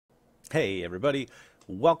Hey everybody,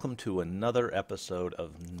 welcome to another episode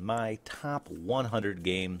of my top 100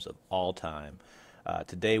 games of all time.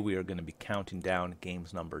 Today we are going to be counting down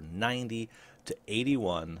games number 90 to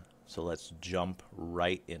 81, so let's jump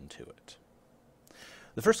right into it.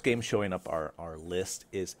 The first game showing up our list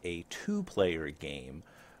is a two-player game.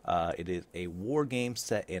 It is a war game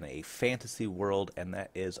set in a fantasy world, and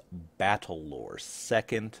that is Battle Lore,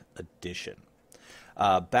 2nd edition.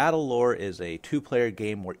 Battle Lore is a two-player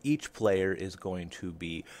game where each player is going to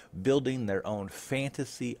be building their own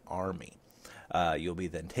fantasy army. You'll be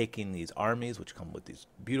then taking these armies, which come with these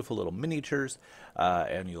beautiful little miniatures,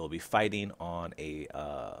 and you'll be fighting on a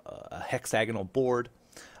hexagonal board.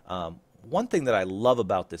 One thing that I love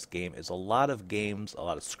about this game is a lot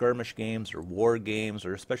of skirmish games or war games,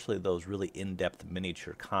 or especially those really in-depth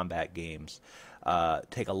miniature combat games,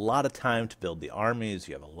 take a lot of time to build the armies.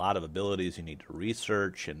 You have a lot of abilities you need to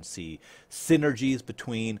research and see synergies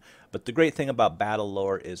between. But the great thing about Battle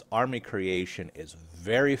Lore is army creation is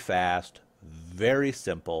very fast, very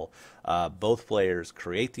simple. Both players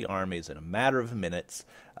create the armies in a matter of minutes,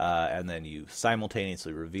 and then you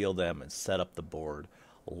simultaneously reveal them and set up the board.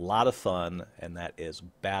 A lot of fun, and that is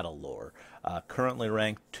Battle Lore. Currently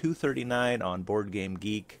ranked 239 on Board Game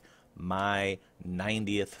Geek, my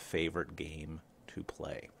 90th favorite game to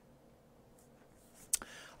play.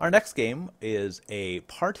 Our next game is a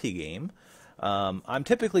party game. I'm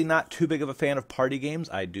typically not too big of a fan of party games.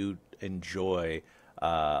 I do enjoy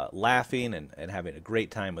laughing and having a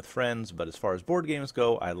great time with friends, but as far as board games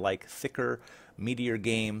go, I like thicker, meatier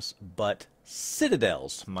games. But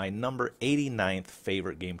Citadels, my number 89th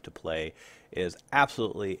favorite game to play, is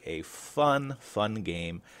absolutely a fun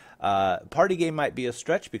game. Party game might be a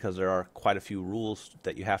stretch because there are quite a few rules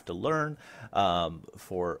that you have to learn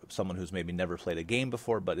for someone who's maybe never played a game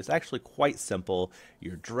before, but it's actually quite simple.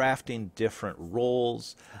 You're drafting different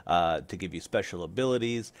roles to give you special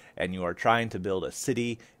abilities, and you are trying to build a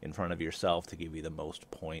city in front of yourself to give you the most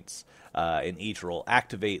points. And each role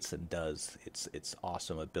activates and does its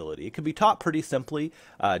awesome ability. It can be taught pretty simply,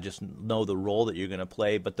 just know the role that you're going to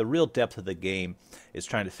play, but the real depth of the game is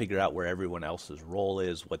trying to figure out where everyone else's role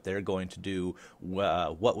is, what they're going to do,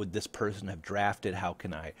 what would this person have drafted, how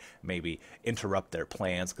can I maybe interrupt their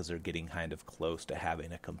plans because they're getting kind of close to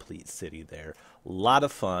having a complete city there. A lot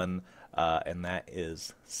of fun, and that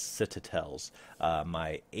is Citadels,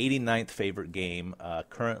 my 89th favorite game,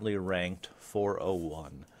 currently ranked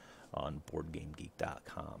 401 on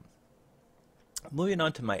BoardGameGeek.com. Moving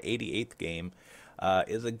on to my 88th game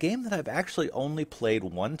is a game that I've actually only played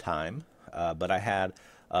one time, but I had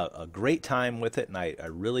a great time with it, and I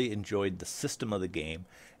really enjoyed the system of the game,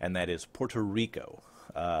 and that is Puerto Rico.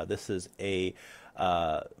 This is a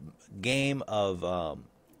game of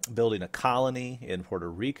building a colony in Puerto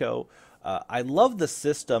Rico. I love the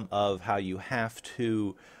system of how you have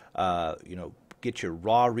to, get your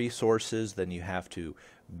raw resources, then you have to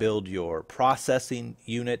build your processing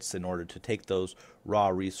units in order to take those raw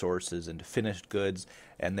resources into finished goods,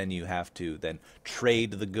 and then you have to then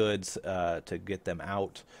trade the goods to get them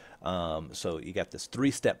out. So you got this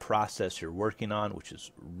three-step process you're working on, which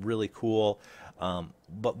is really cool.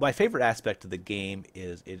 But my favorite aspect of the game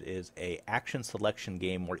is it is a action selection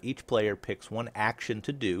game where each player picks one action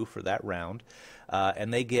to do for that round,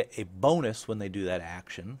 and they get a bonus when they do that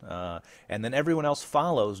action, and then everyone else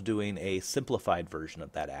follows doing a simplified version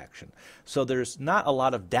of that action. So there's not a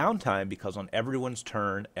lot of downtime because on everyone's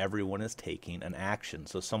turn, everyone is taking an action.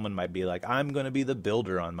 So someone might be like, I'm going to be the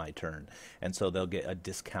builder on my turn, and so they'll get a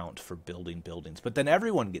discount for building buildings. But then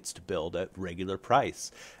everyone gets to build at regular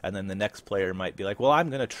price, and then the next player might be like, well, I'm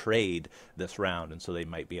going to trade this round, and so they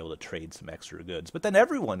might be able to trade some extra goods. But then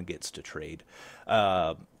everyone gets to trade.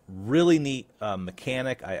 Really neat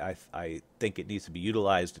mechanic. I think it needs to be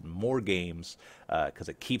utilized in more games because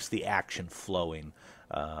it keeps the action flowing,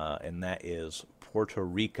 and that is Puerto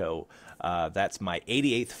Rico. That's my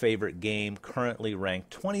 88th favorite game, currently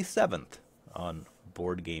ranked 27th on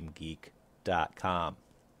BoardGameGeek.com.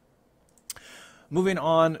 Moving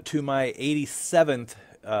on to my 87th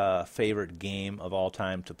favorite game of all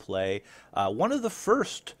time to play. One of the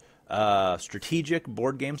first strategic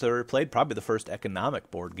board games I ever played, probably the first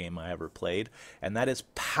economic board game I ever played, and that is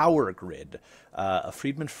Power Grid, a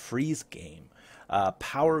Friedman Freeze game.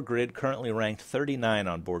 Power Grid, currently ranked 39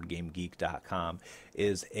 on BoardGameGeek.com,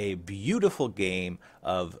 is a beautiful game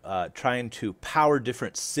of trying to power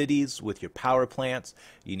different cities with your power plants.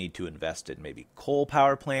 You need to invest in maybe coal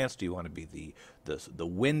power plants. Do you want to be the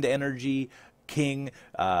wind energy king?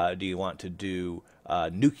 Do you want to do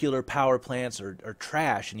nuclear power plants are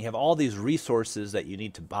trash, and you have all these resources that you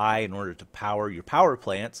need to buy in order to power your power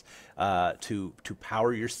plants, to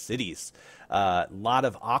power your cities. A lot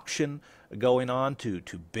of auction going on to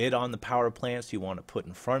bid on the power plants you want to put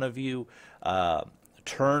in front of you.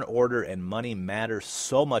 Turn order and money matter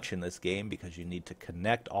so much in this game because you need to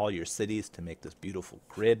connect all your cities to make this beautiful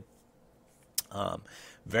grid.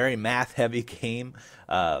 Very math heavy game,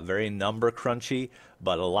 very number crunchy,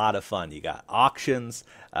 but a lot of fun. You got auctions,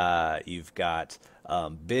 you've got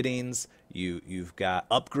biddings, you've got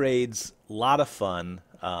upgrades, a lot of fun.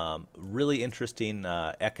 Really interesting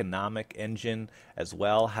economic engine as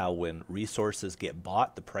well, how when resources get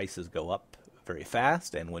bought, the prices go up very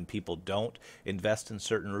fast, and when people don't invest in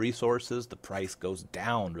certain resources, the price goes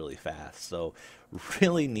down really fast. So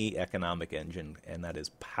really neat economic engine, and that is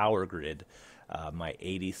Power Grid, my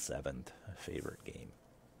 87th favorite game.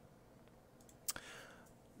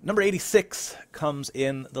 Number 86 comes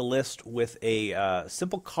in the list with a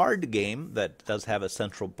simple card game that does have a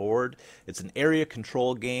central board. It's an area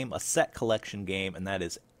control game, a set collection game, and that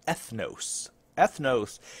is Ethnos.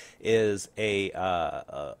 Ethnos is a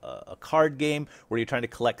card game where you're trying to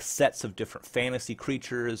collect sets of different fantasy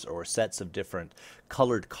creatures or sets of different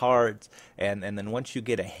colored cards, and then once you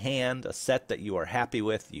get a hand, a set that you are happy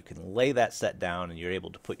with, you can lay that set down and you're able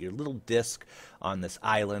to put your little disc on this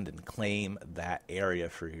island and claim that area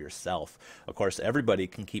for yourself. Of course, everybody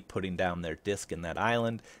can keep putting down their disc in that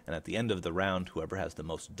island, and at the end of the round, whoever has the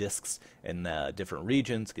most discs in different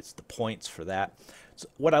regions gets the points for that. So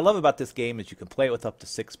what I love about this game is you can play it with up to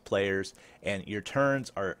 6 players, and your turns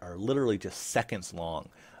are literally just seconds long.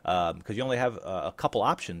 Because you only have a couple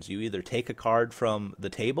options. You either take a card from the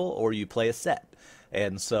table or you play a set.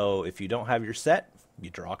 And so if you don't have your set, you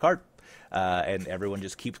draw a card. And everyone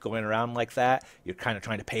just keeps going around like that. You're kind of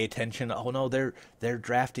trying to pay attention. Oh no, they're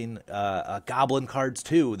drafting goblin cards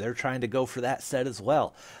too. They're trying to go for that set as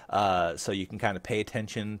well. So you can kind of pay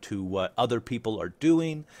attention to what other people are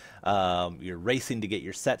doing. You're racing to get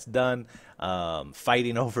your sets done,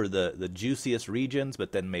 fighting over the juiciest regions,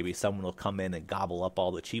 but then maybe someone will come in and gobble up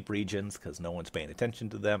all the cheap regions because no one's paying attention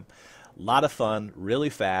to them. A lot of fun, really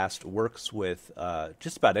fast, works with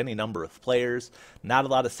just about any number of players. Not a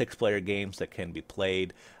lot of 6-player games that can be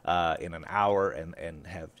played in an hour and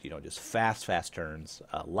have, just fast turns.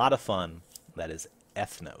 A lot of fun. That is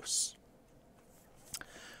Ethnos.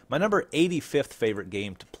 My number 85th favorite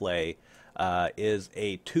game to play is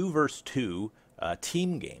a 2 versus 2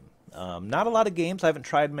 team game. Not a lot of games. I haven't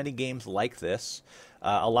tried many games like this.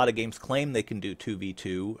 A lot of games claim they can do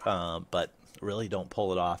 2v2, but really don't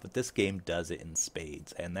pull it off. But this game does it in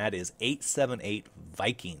spades, and that is 878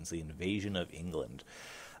 Vikings, the Invasion of England.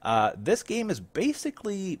 This game is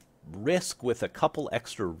basically Risk with a couple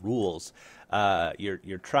extra rules.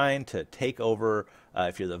 You're trying to take over,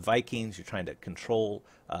 if you're the Vikings, you're trying to control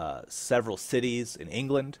several cities in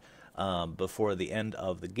England before the end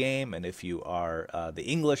of the game, and if you are the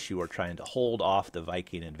English, you are trying to hold off the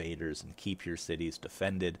Viking invaders and keep your cities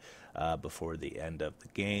defended before the end of the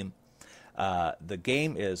game. The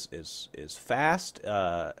game is fast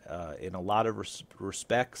in a lot of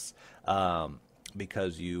respects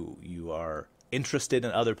because you are interested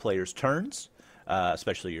in other players' turns,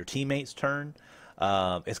 especially your teammates' turn.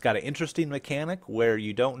 It's got an interesting mechanic where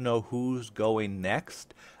you don't know who's going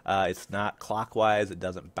next. It's not clockwise. It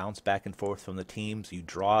doesn't bounce back and forth from the teams. You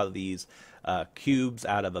draw these cubes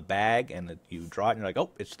out of a bag, and you draw it, and you're like, oh,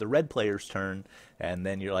 it's the red player's turn. And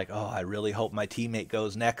then you're like, oh, I really hope my teammate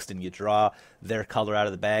goes next, and you draw their color out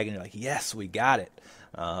of the bag, and you're like, yes, we got it.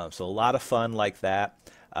 So a lot of fun like that.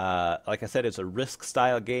 Like I said, it's a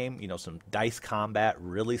Risk-style game. Some dice combat,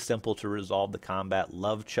 really simple to resolve the combat.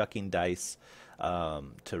 Love chucking dice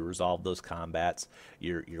to resolve those combats.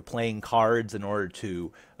 You're playing cards in order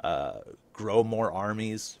to grow more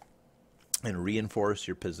armies and reinforce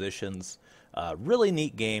your positions. Really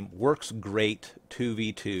neat game. Works great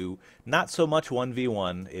 2v2. Not so much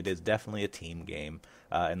 1v1. It is definitely a team game.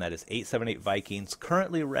 And that is 878 Vikings,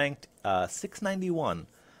 currently ranked 691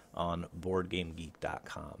 on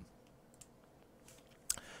BoardGameGeek.com.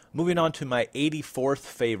 Moving on to my 84th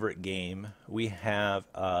favorite game, we have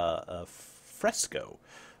Fresco.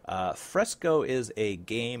 Fresco is a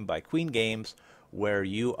game by Queen Games where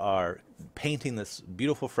you are painting this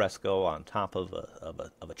beautiful fresco on top of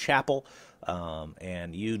a chapel,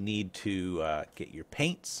 and you need to get your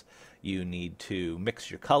paints. You need to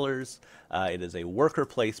mix your colors. It is a worker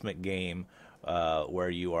placement game where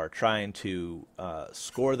you are trying to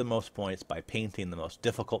score the most points by painting the most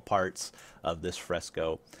difficult parts of this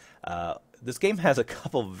fresco. This game has a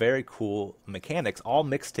couple very cool mechanics all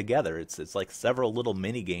mixed together. It's like several little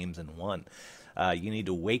mini games in one. You need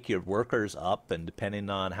to wake your workers up, and depending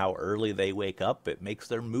on how early they wake up, it makes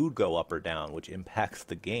their mood go up or down, which impacts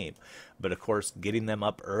the game. But of course, getting them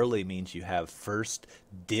up early means you have first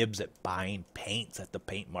dibs at buying paints at the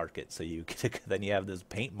paint market. So then you have this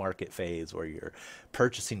paint market phase where you're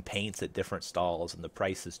purchasing paints at different stalls, and the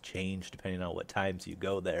prices change depending on what times you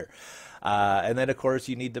go there. And then, of course,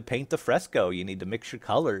 you need to paint the fresco. You need to mix your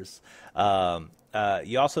colors.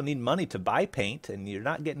 You also need money to buy paint, and you're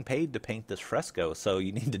not getting paid to paint this fresco, so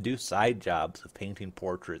you need to do side jobs of painting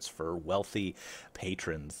portraits for wealthy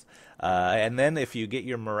patrons. And then if you get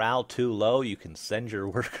your morale too low, you can send your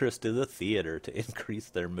workers to the theater to increase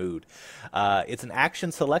their mood. It's an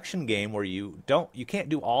action selection game where you can't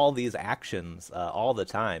do all these actions all the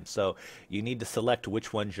time, so you need to select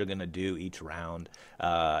which ones you're going to do each round,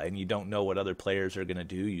 and you don't know what other players are going to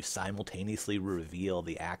do. You simultaneously reveal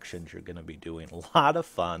the actions you're going to be doing. A lot of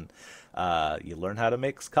fun. You learn how to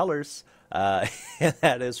mix colors. And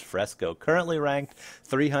that is Fresco. Currently ranked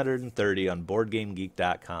 330 on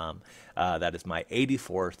BoardGameGeek.com. That is my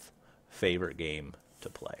 84th favorite game to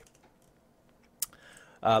play.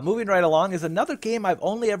 Moving right along is another game I've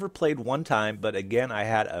only ever played one time, but again, I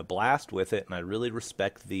had a blast with it, and I really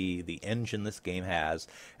respect the engine this game has,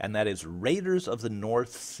 and that is Raiders of the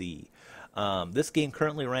North Sea. This game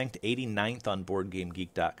currently ranked 89th on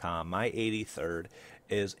BoardGameGeek.com. My 83rd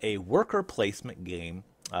is a worker placement game,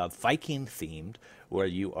 Viking themed, where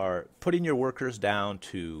you are putting your workers down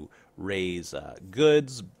to raise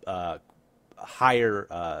goods,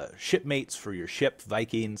 hire shipmates for your ship,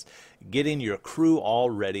 Vikings, getting your crew all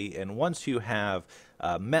ready, and once you have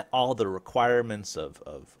met all the requirements of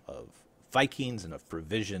Vikings and of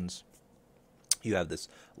provisions, you have this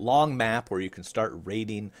long map where you can start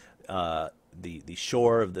raiding the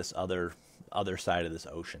shore of this other side of this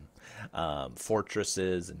ocean,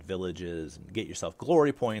 fortresses and villages, and get yourself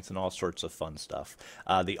glory points and all sorts of fun stuff.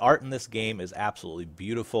 The art in this game is absolutely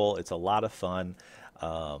beautiful. It's a lot of fun.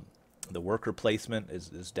 The worker placement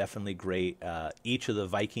is definitely great. Each of the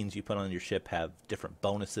Vikings you put on your ship have different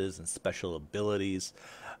bonuses and special abilities.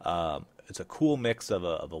 It's a cool mix of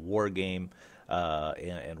a war game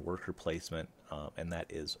and worker placement, and that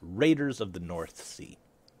is Raiders of the North Sea.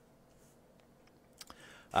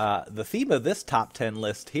 The theme of this top 10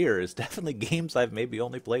 list here is definitely games I've maybe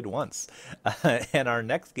only played once. And our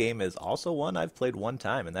next game is also one I've played one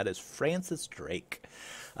time, and that is Francis Drake.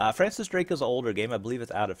 Francis Drake is an older game. I believe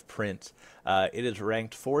it's out of print. It is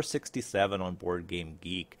ranked 467 on Board Game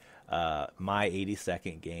Geek, my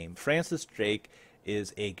 82nd game. Francis Drake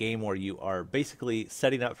is a game where you are basically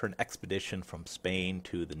setting up for an expedition from Spain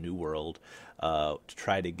to the New World to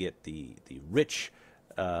try to get the riches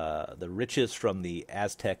from the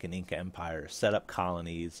Aztec and Inca Empire, set up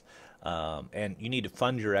colonies, and you need to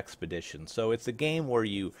fund your expedition. So it's a game where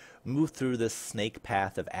you move through this snake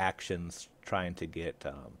path of actions, trying to get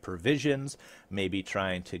provisions, maybe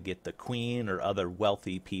trying to get the queen or other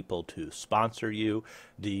wealthy people to sponsor you.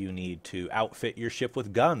 Do you need to outfit your ship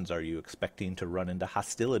with guns? Are you expecting to run into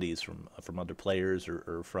hostilities from other players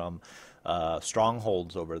or from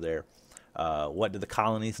strongholds over there? What do the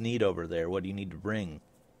colonies need over there? What do you need to bring?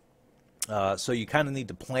 So you kind of need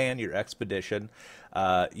to plan your expedition.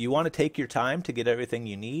 You want to take your time to get everything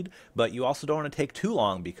you need, but you also don't want to take too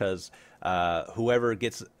long, because whoever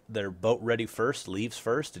gets their boat ready first leaves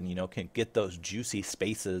first, and can get those juicy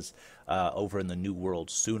spaces over in the New World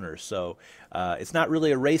sooner. So it's not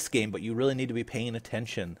really a race game, but you really need to be paying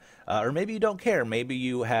attention. Or maybe you don't care. Maybe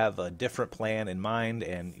you have a different plan in mind,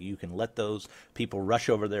 and you can let those people rush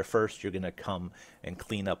over there first. You're going to come and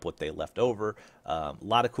clean up what they left over. A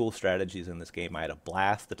lot of cool strategies in this game. I had a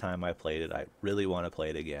blast the time I played it. I really want to play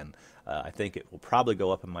it again. I think it will probably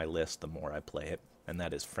go up in my list the more I play it, and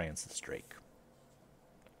that is Francis Drake.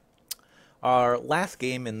 Our last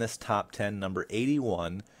game in this top 10, number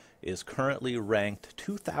 81, is currently ranked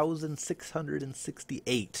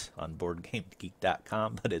 2,668 on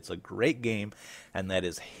BoardGameGeek.com, but it's a great game, and that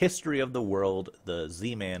is History of the World, the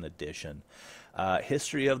Z-Man edition.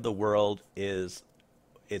 History of the World it's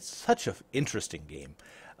such an interesting game.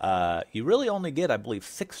 You really only get, I believe,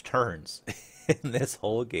 6 turns in this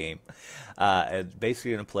whole game. And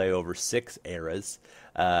basically going to play over 6 eras,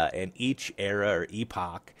 and each era or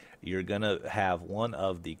epoch, you're going to have one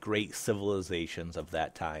of the great civilizations of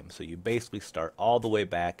that time. So you basically start all the way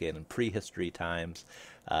back in prehistory times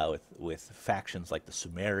with factions like the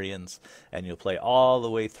Sumerians, and you'll play all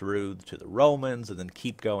the way through to the Romans, and then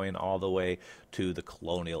keep going all the way to the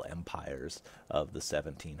colonial empires of the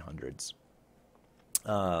 1700s.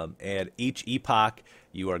 And each epoch,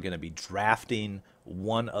 you are going to be drafting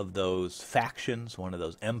one of those factions, one of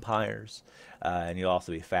those empires, and you'll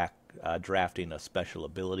also be drafting a special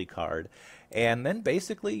ability card. And then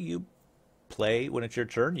basically you play, when it's your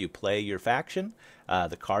turn, you play your faction.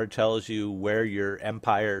 The card tells you where your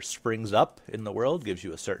empire springs up in the world, gives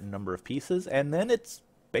you a certain number of pieces, and then it's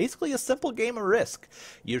basically a simple game of Risk.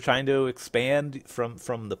 You're trying to expand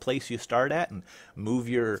from the place you start at and move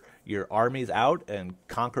your armies out and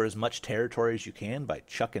conquer as much territory as you can by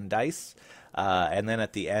chucking dice. And then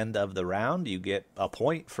at the end of the round, you get a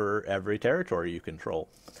point for every territory you control.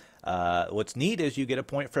 What's neat is you get a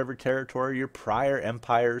point for every territory your prior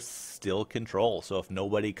empires still control. So if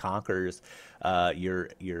nobody conquers your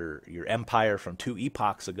empire from 2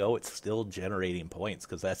 epochs ago, it's still generating points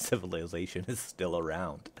because that civilization is still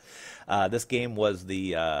around. This game was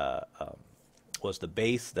the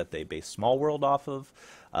base that they based Small World off of,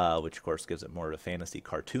 which of course gives it more of a fantasy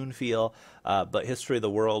cartoon feel. But History of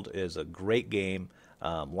the World is a great game.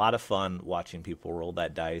 A lot of fun watching people roll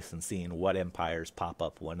that dice and seeing what empires pop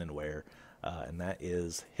up when and where. And that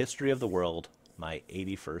is History of the World, my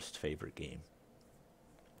 81st favorite game.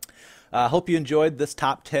 I hope you enjoyed this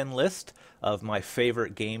top 10 list of my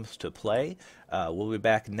favorite games to play. We'll be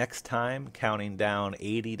back next time counting down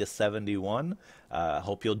 80 to 71.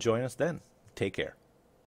 Hope you'll join us then. Take care.